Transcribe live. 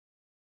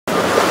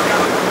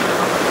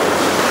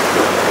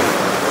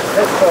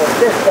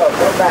Cisco,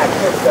 come back,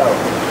 Cisco.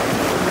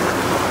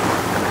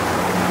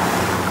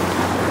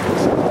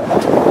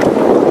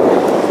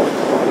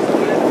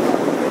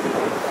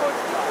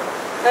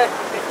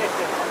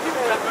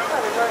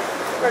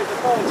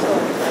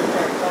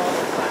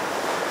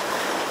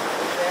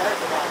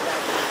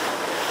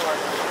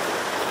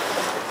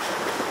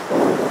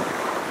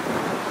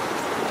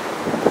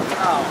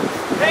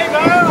 Hey,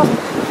 Merle!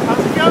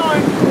 How's it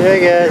going? Hey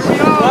guys. Here we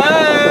go.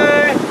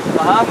 Hey!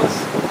 Bahamas.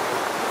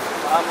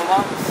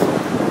 Bahamas.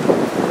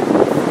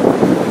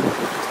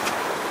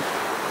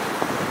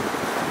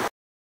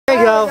 There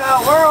you go.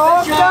 We're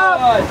hooked up!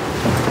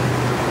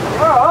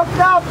 We're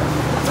hooked up!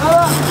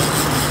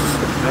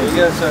 There you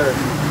go, sir.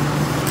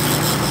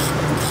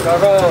 Go.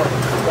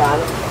 Got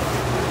it.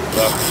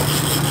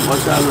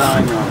 What's that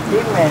line on?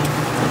 Keep in.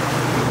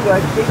 Keep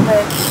good, keep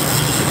in.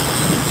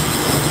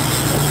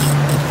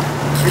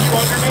 Are you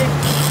under me?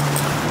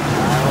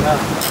 I don't know.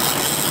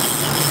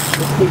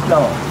 Just keep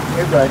going.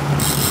 You're good.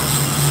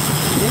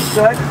 Keep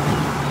good.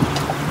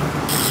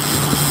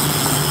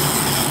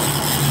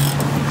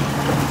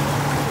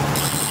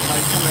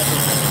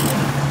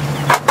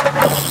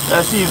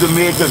 That's easy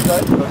making.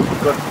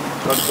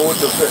 Control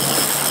the fish.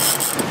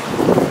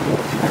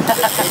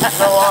 It's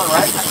so on,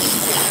 right?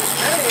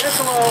 Hey, that's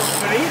a little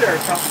bonita or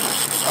something.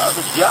 That's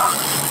a jack.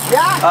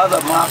 Yeah. That's a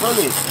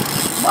mackerel.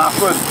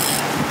 Mackerel.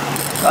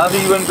 That's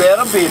even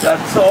better bait.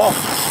 That's soft.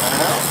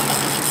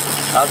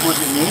 That's what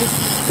you need.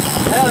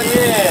 Hell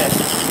yeah!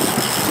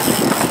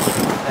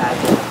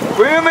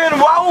 Bring him in.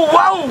 Wow,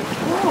 wow.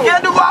 Get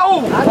the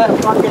wow. That's a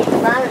fucking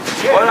Spanish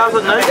shit. Oh, that's a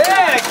nice.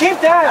 Yeah, keep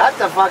that! That's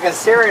a fucking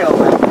cereal,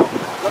 man.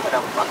 Look at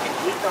the fucking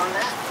teeth on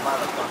that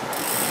motherfucker.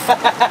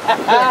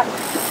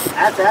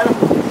 That's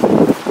edible.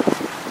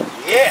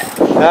 Yeah.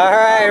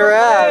 Alright,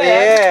 Rob,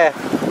 yeah.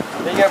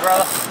 There you go,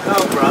 brother. No,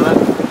 brother.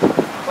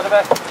 Put it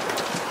back.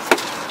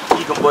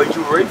 He can bite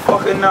you right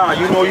fucking now.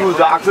 You know you was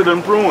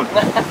accident prone.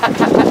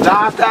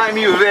 Last time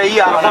you was there, he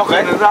had a hook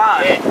in his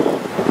hand. Yeah.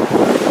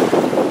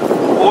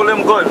 Hold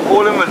him good.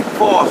 Hold him in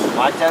force.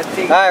 Watch those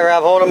teeth. Alright,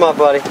 Rob, hold him up,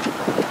 buddy.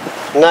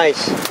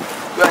 Nice.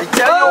 I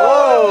tell you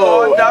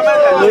Whoa. what, damn it.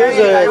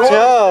 Losing a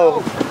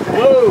toe.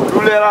 Whoa.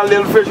 You let our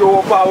little fish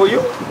overpower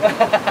you.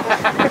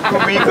 You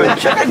weak and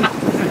chicken.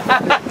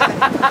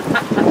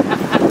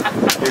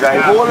 You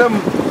gotta hold him.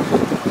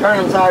 Turn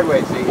him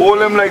sideways, see?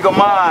 Hold him like a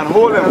man.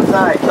 Hold him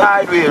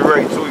sideways,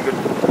 right, so we can.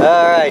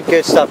 Alright,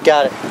 good stuff,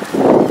 got it.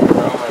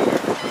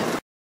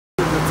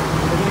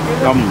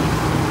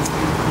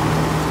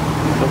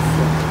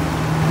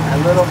 My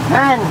little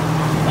pen.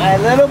 My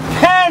little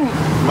pen.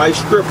 My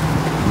script.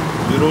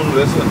 You don't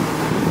listen.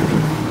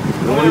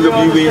 Don't want to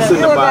be wasting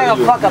You the look like a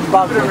body. fucking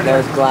bug with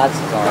those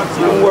glasses on.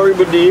 Don't worry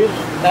about these.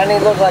 Doesn't he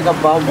look like a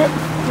bug?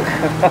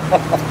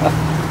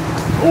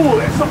 Ooh,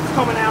 there's something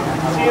coming out.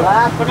 See it?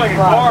 black Look like a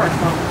bug. car or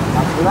something.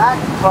 A black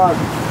bug.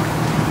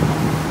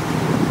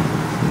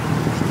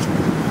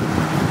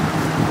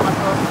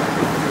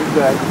 You're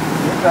good.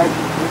 You're good.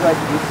 You're good.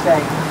 You're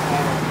safe.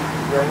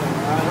 Good.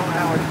 I don't know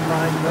how much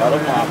time. Got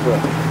him off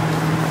with.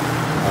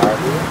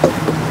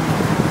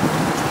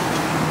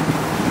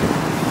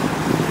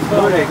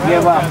 Who did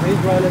give up?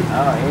 He's running.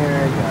 Oh,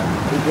 here he goes.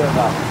 He gave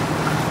up.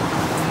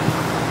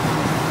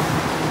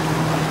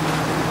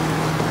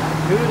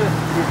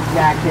 Just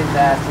jacked his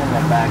ass in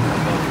the back of the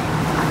boat.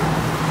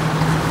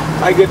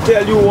 I can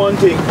tell you one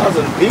thing,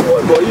 cousin. He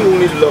one boy, he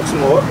only looks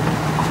more.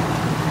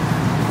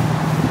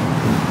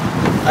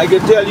 I can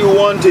tell you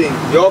one thing.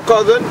 Your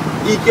cousin,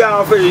 he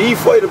can't fish. He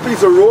fight a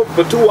piece of rope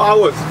for 2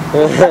 hours.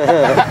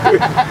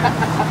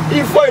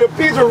 He fight a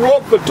piece of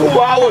rope for 2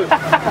 hours.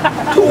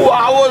 2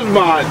 hours,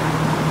 man.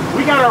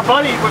 We got our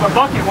buddy with a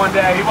bucket one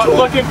day. He was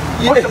looking,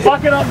 put the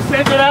bucket up and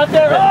sent it out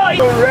there. Oh, he,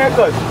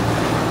 Record.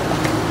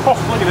 oh,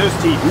 look at those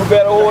teeth. You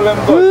better hold him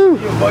good.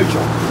 He'll bite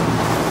you.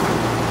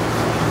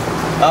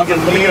 That's a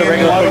mean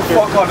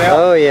motherfucker there.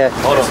 Oh yeah.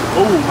 Hold on.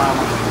 Ooh,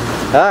 mama.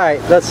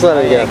 Alright, let's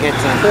let him go.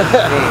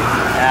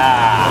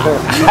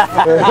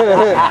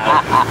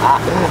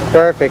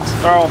 Perfect.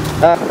 Earl.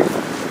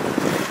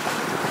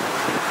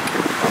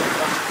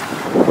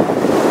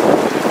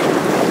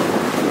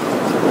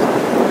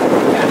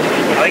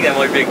 I think that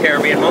might be a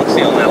Caribbean monk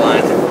seal on that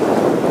line.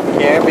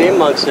 Caribbean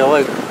monk seal.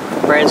 Wait,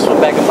 Brand swim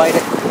back and bite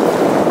it.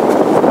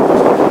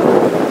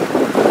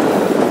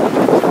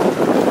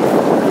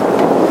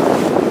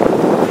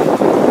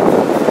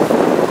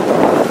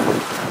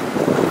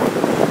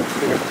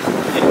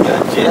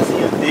 Jesse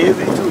and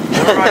Daisy too.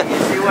 Right, you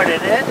see what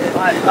it is?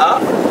 What? Huh?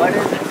 What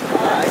is it?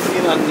 I see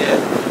it on there.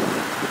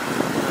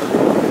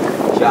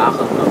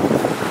 Chocolate.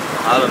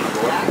 I don't know.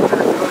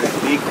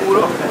 Big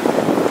cooler.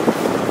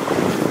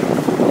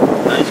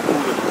 Nice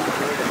cooler.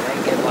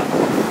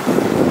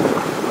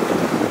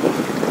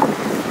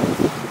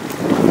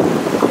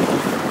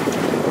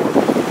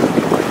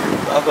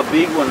 That's a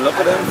big one. Look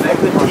at them. Look at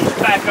the teeth.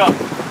 Back up.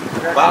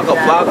 Back up,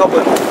 back up.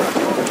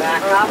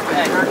 Back up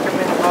and jerk him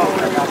in the boat.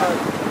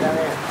 Down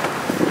there.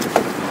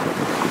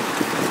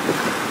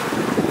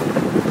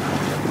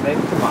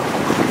 Baby, come on.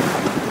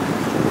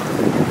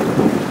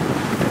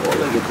 Oh,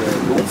 look at that.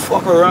 Don't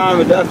fuck around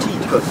with that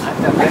teeth, cause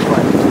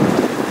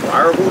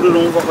barracuda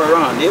don't fuck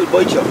around. They'll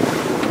bite you.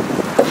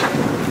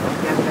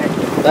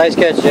 Nice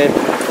catch, James.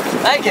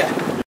 Thank you.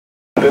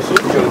 This is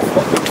your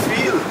fucking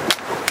field.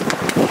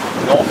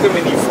 Knock him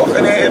in the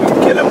fucking head and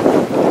kill him.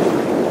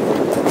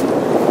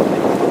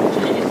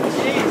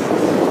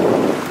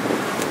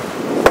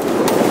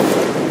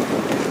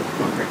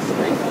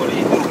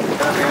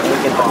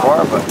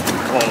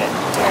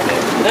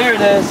 There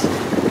it is.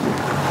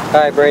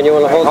 Alright, Brian, you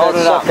want to hold that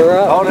sucker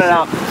up? Hold it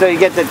up so you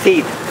get the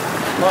teeth.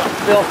 Come on,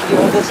 Phil, can you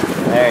hold this?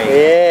 There you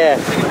Yeah.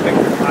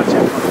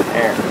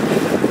 There.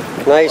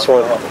 Nice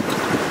one.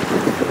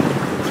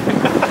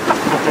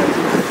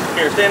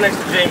 Here, stand next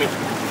to Jamie.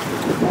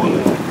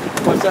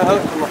 What's that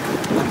hook?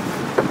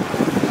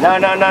 No.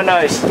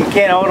 You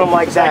can't hold them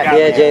like that.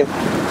 Yeah, James. No,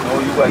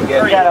 you gotta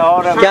get You gotta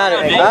hold them. Got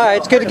it. Alright,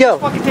 it's good to go.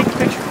 Fucking take a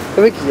picture.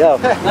 Here we go.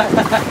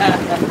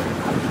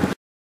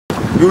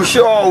 You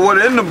sure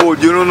what in the boat?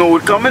 You don't know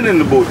what coming in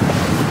the boat,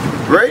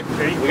 right?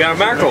 We got a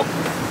mackerel.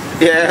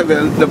 Yeah,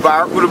 the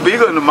barracuda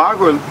bigger than the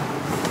mackerel.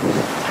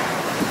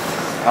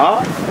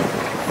 Huh?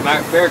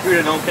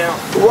 Barracuda don't count.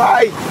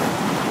 Why?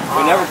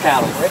 We never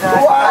count them.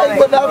 Why?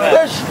 But that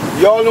fish,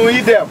 y'all don't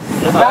eat them.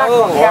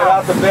 Oh,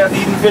 That's the best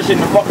eating fish in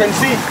the fucking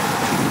sea.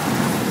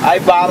 I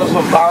bottle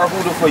some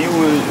barracuda for you.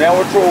 Will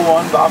never throw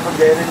one back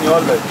again in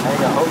your life.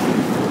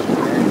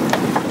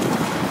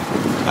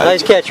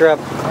 Nice catch, Rob.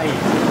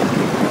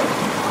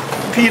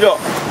 Peter,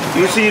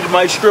 you see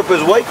my strip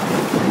is white?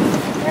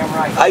 Damn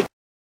right.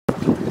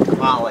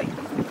 Wally.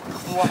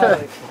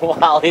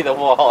 Wally the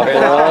walrus.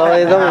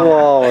 Wally the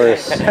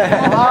walrus.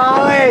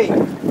 Wally!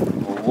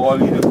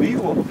 Wally the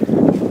beaver.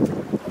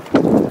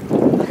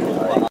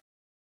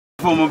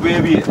 From a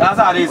baby. That's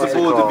how they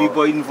supposed to be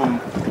biting from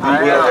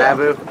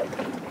baby.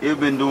 You've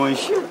been doing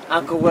shit.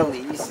 Uncle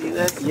Willie, you see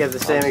this? You have the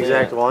same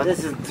exact one?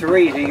 This is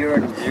 3 to your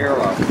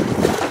 0.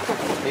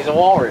 He's a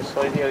walrus.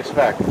 What do you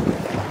expect? You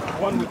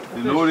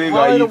know they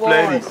got eat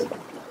plenty.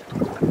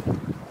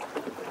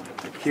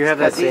 If you have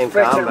that He's same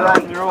fishing combo,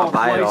 right. They're all I'll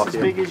buy it twice off as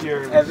you. big as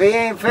yours. If he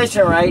ain't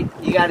fishing right,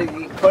 you gotta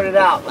put it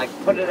out. Like,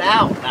 put it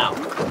out now.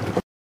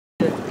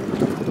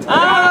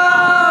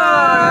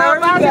 Oh,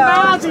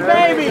 bouncy,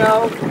 baby!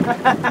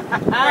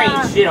 There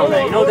ain't shit on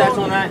that. You know what that's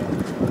on that?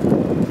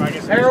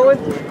 Heroin?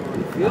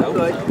 Feel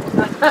good.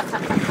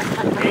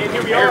 And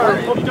here we are,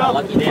 hooked up.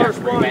 Lucky The damn first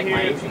one remake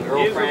my here Asian is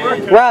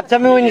girlfriend. a Rob, tell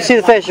me when you see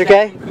the fish,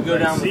 okay? We go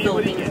down to the See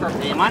what he Philippines gets.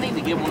 for damn. I need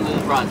to get one of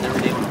those rods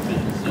every day when I'm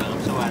fishing. So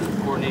I'm so out of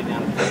coordinate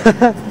down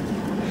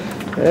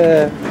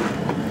Yeah.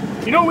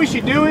 You know what we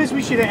should do is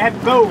we should have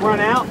the boat run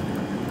out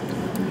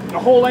the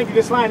whole length of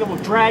this line and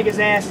we'll drag his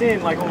ass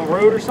in like on the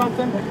road or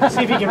something.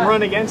 See if he can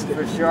run against it.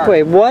 For sure.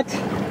 Wait, what?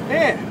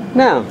 Yeah.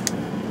 No.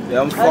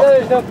 Yeah, I'm I know fucking.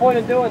 there's no point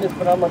in doing this,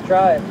 but I'm gonna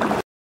try it.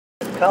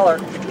 Color.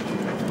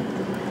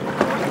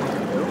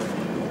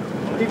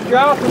 Keep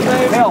dropping,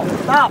 baby.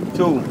 Stop. 2,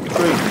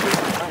 3.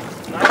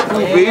 Nice.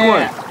 Two big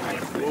ones.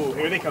 Oh,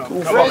 here they come.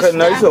 Two fucking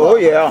nice. Oh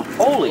yeah.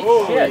 Holy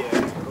Oh, shit.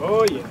 yeah.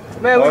 Oh, yeah.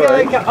 Man, we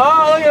Alright. gotta. Oh,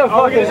 look at him Oh,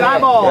 look at his fucking.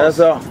 eyeballs. Yes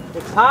sir.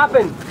 It's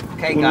hopping.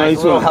 Okay, Two guys, nice a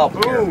little ones. help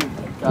here. Boom.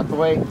 Got the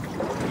weight. You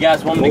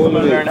guys want me to come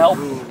over there and help?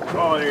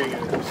 Oh, there you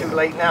go. Too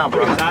late now,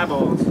 Look at bro. his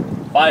eyeballs.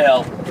 By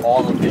help.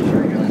 All the fish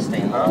are gonna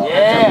stay in the water.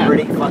 That's a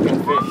pretty fucking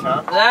fish,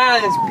 huh?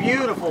 That is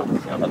beautiful.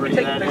 How Let me pretty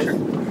take a that is.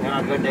 picture.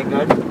 How good they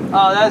good?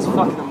 Oh, that's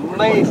fucking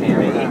amazing.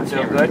 They eat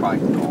so good.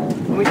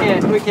 We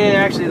can't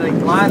actually like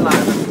line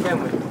them, can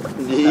we?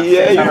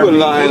 Yeah, you can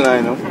line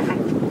them.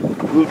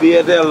 We'll be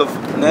at there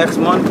next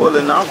month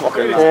pulling our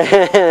fucking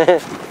line.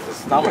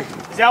 Stomach.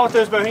 Is that what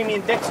those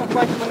Bohemian dicks look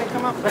like when they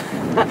come up?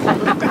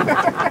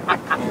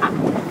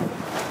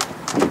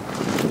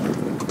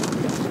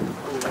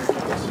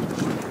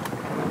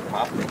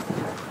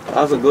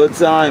 That's a good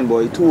sign,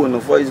 boy. 2 in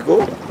the first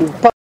go.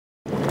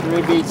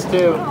 3 beats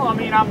 2. Well, I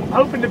mean, I'm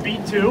hoping to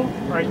beat 2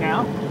 right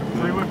now.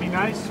 3 would be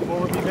nice. 4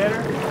 would be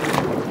better.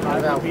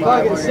 5 would be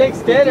Fucking 6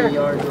 dinner.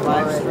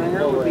 5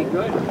 stringer would be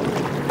good.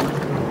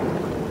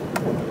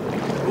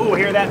 Ooh,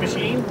 hear that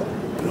machine?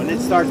 When it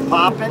starts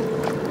popping,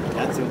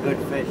 that's some good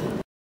fish.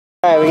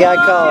 Alright, we got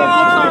called.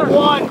 I got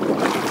 1.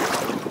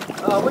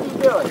 What are you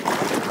doing?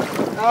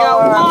 I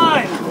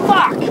got 1.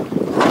 Fuck.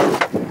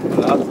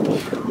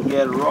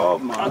 Get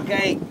robbed, man.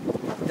 Okay,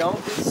 don't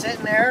be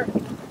sitting there.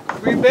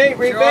 Rebait,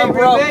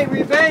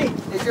 rebait.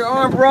 Is your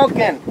arm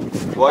broken?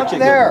 Watch it.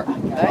 There.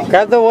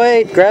 Grab the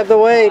weight, grab the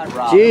weight.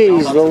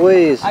 Jeez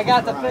Louise. I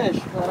got the fish.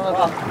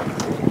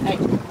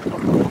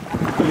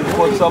 You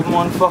put something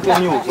on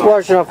fucking you.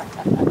 Wash it off.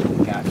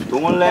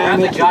 Don't let I'm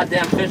him the hit you.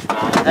 goddamn fish,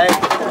 man. Hey,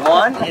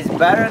 1 is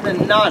better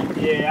than none.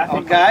 Yeah, I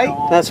think Okay.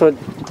 That's what.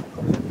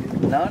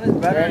 None is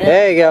better than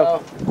There you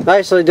go.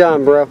 Nicely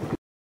done, bro.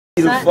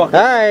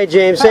 Alright,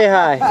 James, say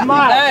hi.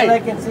 Smile. Hey, I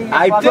can see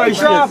I precious.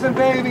 dropping,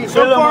 baby.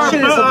 So far,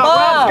 Shit is Rob's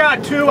above.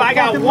 got 2. I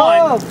got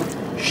 1.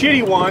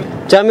 Shitty 1.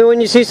 Tell me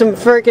when you see some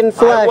freaking I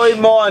flesh. wait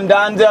more on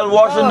Denzel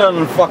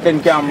Washington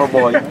fucking camera,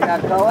 boy.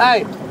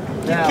 Hey,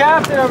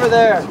 Captain over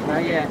there.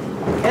 not yet.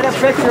 Get a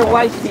picture of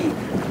white teeth.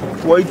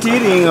 White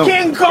teething.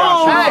 King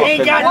Kong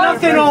ain't got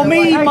nothing on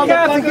me,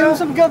 motherfucker. Give him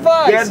some good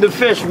vibes. Get the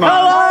fish, man.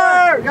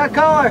 Color! Got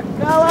color!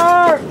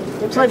 Color!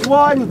 Looks like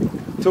one.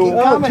 Two.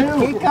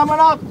 Keep coming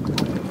up.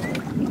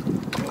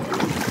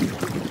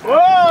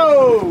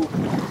 Whoa!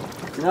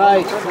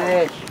 Nice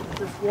fish.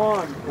 Just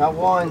one. Got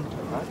one.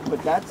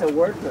 But that's a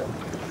worker.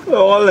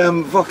 All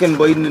them fucking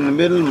biting in the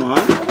middle,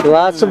 man.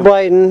 Lots of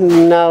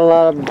biting, not a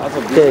lot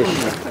of fish.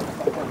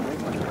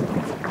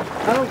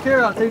 I don't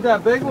care. I'll take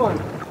that big one.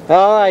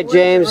 All right,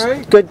 James.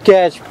 Good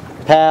catch,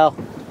 pal.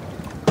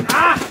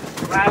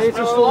 It's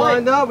still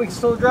lined up. We can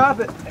still drop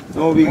it.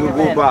 No, we can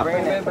go back.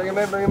 Bring him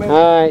in.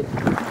 All right.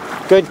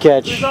 Good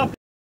catch. All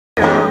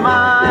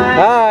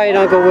right,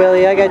 Uncle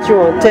Willie. I got you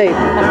on tape.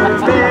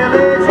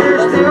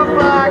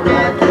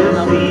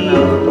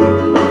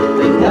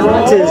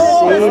 To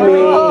see me.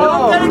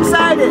 Don't get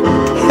excited.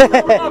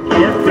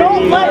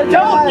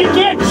 Don't, you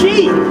can't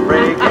cheat.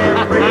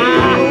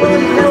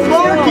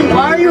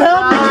 Why are you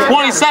helping me?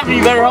 27,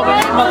 you better help me,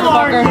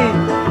 motherfucker.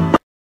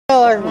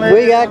 Color.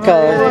 We got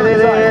color. We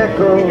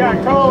got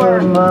color.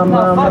 Oh,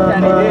 fuck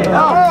that, he did. Oh,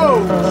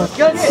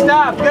 good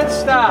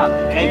stop.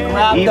 Hey,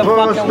 grab the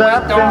fucking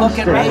weight, don't look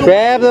at me.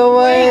 Grab the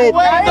weight.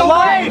 Grab the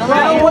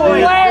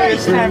weight.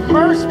 And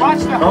first, watch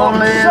the hook.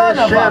 Son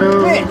of a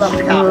bitch.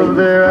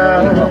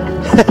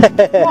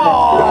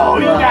 Oh,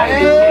 you got it.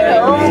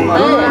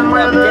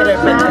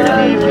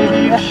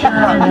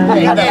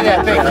 Get that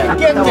thing.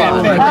 Get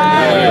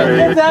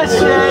that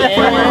shit.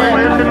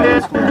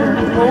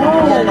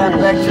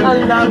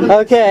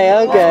 Okay.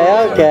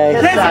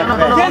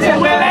 Get it,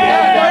 Willie.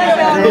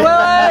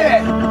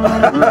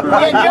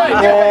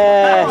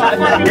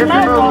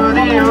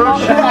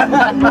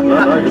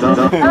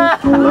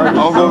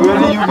 Uncle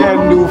Willie, you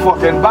getting new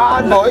fucking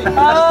bad, boy.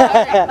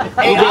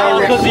 Hey,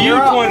 because of you,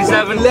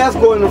 27. Let's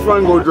go in the front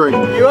and go drink.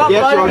 Get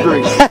your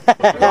drink.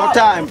 Your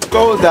time.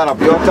 Close that up.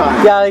 Your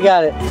time.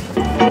 Got it.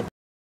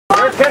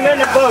 Jerk him in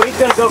the boat. He's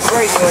going to go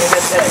crazy when he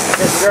gets there.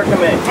 Just jerk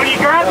him in. When you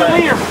grab the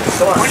leader,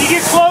 when you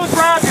get close,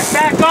 Rob, just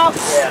back up.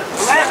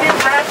 Let him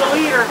grab the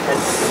leader.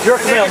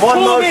 Jerk him in.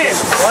 One motion. In.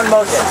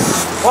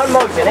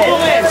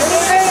 Pull in.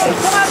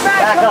 Come on,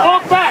 back up.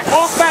 Walk back.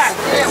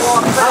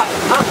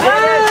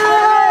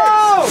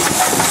 Oh!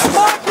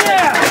 Fuck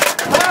yeah!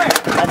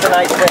 That's a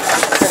nice fish.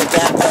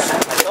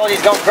 I told you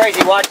he's going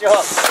crazy. Watch your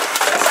hook.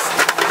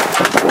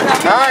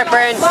 All right,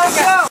 Brandon.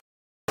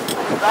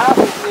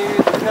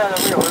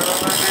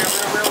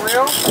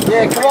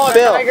 Yeah, come on,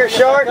 Bill. Tiger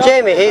Shark.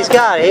 Jamie, he's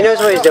got it. He knows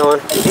what he's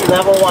doing. He's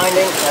level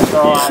winding. That's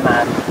all I'm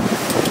at.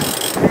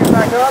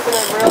 Back up and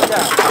then reel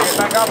down.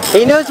 Back up.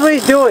 He knows what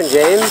he's doing,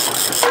 James.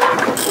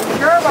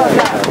 Sure about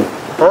that?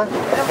 Huh?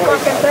 That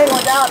fucking thing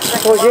went down.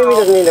 Well, Jamie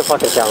doesn't need to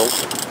fucking tell him.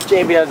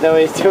 Jamie doesn't know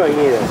what he's doing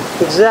either.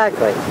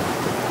 Exactly.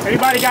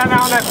 Anybody got an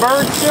eye on that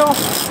bird still?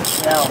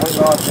 No, we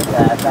lost it.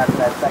 That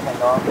second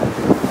dog.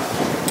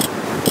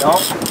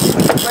 No.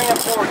 Bring him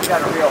forward. You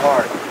got to reel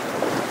hard.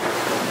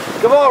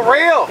 Come on,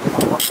 reel.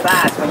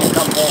 Fast when you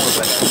come forward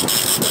with it.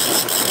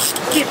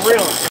 Keep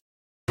reeling.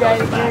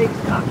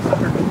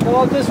 Come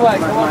on this way.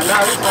 Come on.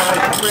 No, this way.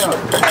 Keep reeling.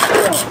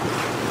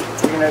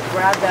 You're going to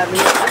grab that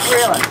leader. Keep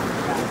reeling.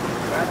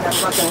 Grab that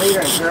fucking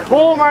leader and jerk.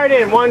 Pull him right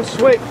in. One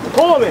switch.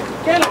 Pull him in.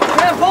 Get him.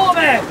 Pull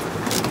him in.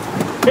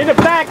 In the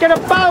back of the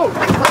boat.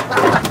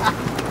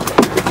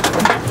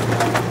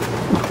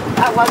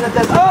 That wasn't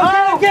the...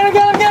 Oh, get him.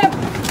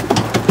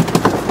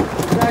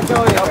 Not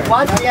going anywhere.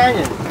 Watch the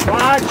onion.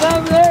 Watch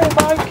over there,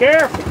 buddy.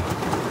 Careful.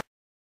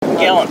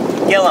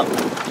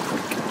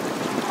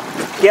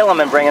 Kill him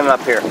and bring him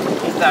up here.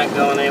 He's not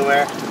going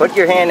anywhere. Put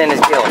your hand in his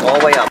gill all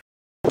the way up.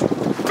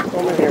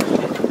 Over here.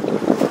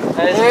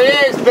 There it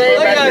is, baby.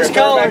 Look at his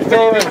color,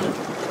 baby.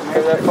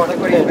 Look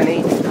what he's been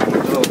eating.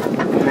 Little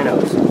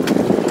minnows.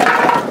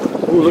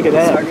 Ooh, look at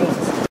that.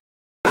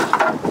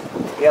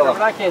 Kill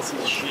him. I can't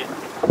see shit.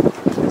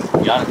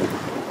 Got it.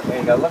 There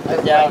you go. Look I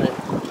doubt it.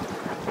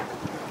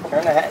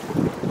 Turn the head.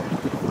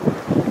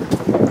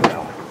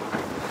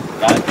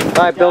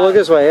 All right, Bill, look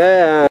this way.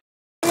 Yeah.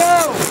 Go! You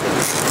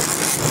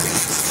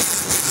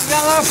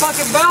got another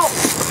fucking belt.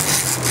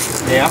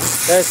 Yeah.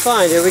 That's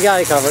fine, dude. We got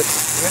it covered.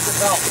 Here's the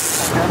belt.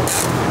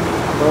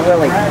 Well,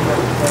 really.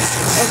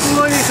 Let's see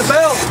who needs the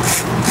belt.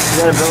 You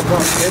got a bill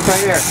pump? It's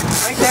right here.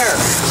 Right there.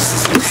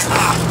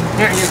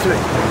 Here, you do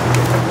it.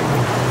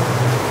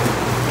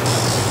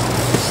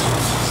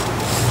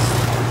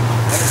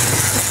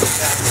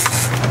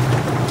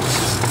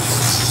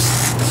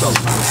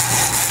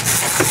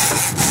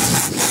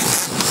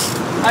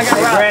 I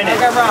got Rob. Brandon. I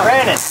got Rob.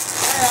 Brandon.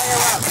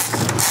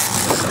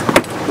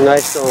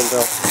 Nice going,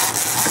 Bill.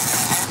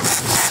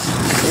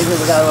 Maybe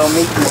we got a little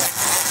meat in there.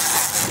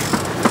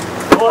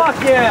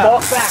 Fuck yeah.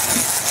 Walk back.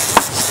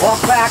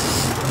 Walk back,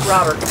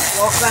 Robert.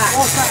 Walk back.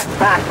 Walk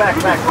back. Back.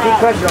 Keep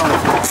pressure on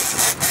it.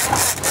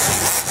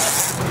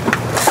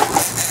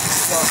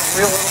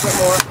 Reel a little bit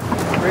more.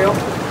 Reel.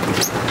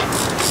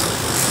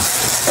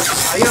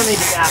 Oh, you don't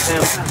need to gap him.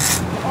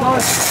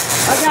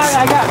 I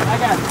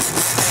got it.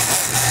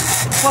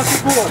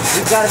 Fucking cool.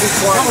 You've got to be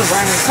quiet. Coming,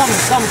 Brandon.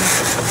 Coming.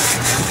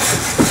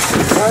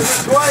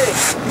 Where's the 20?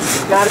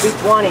 It's gotta be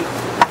 20.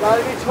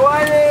 Gotta be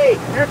 20!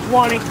 Here's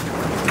 20.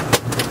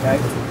 Okay.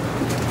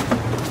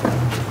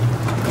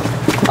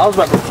 I was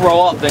about to throw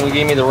up, then you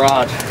gave me the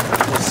rod.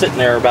 I was sitting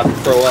there about to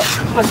throw up.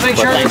 Let's make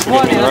But sure thanks there's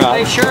for giving 20. me the Let's rod.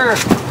 make sure.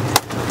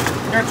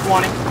 Here's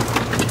 20.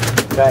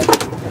 Okay.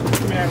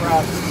 Give me that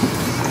rod.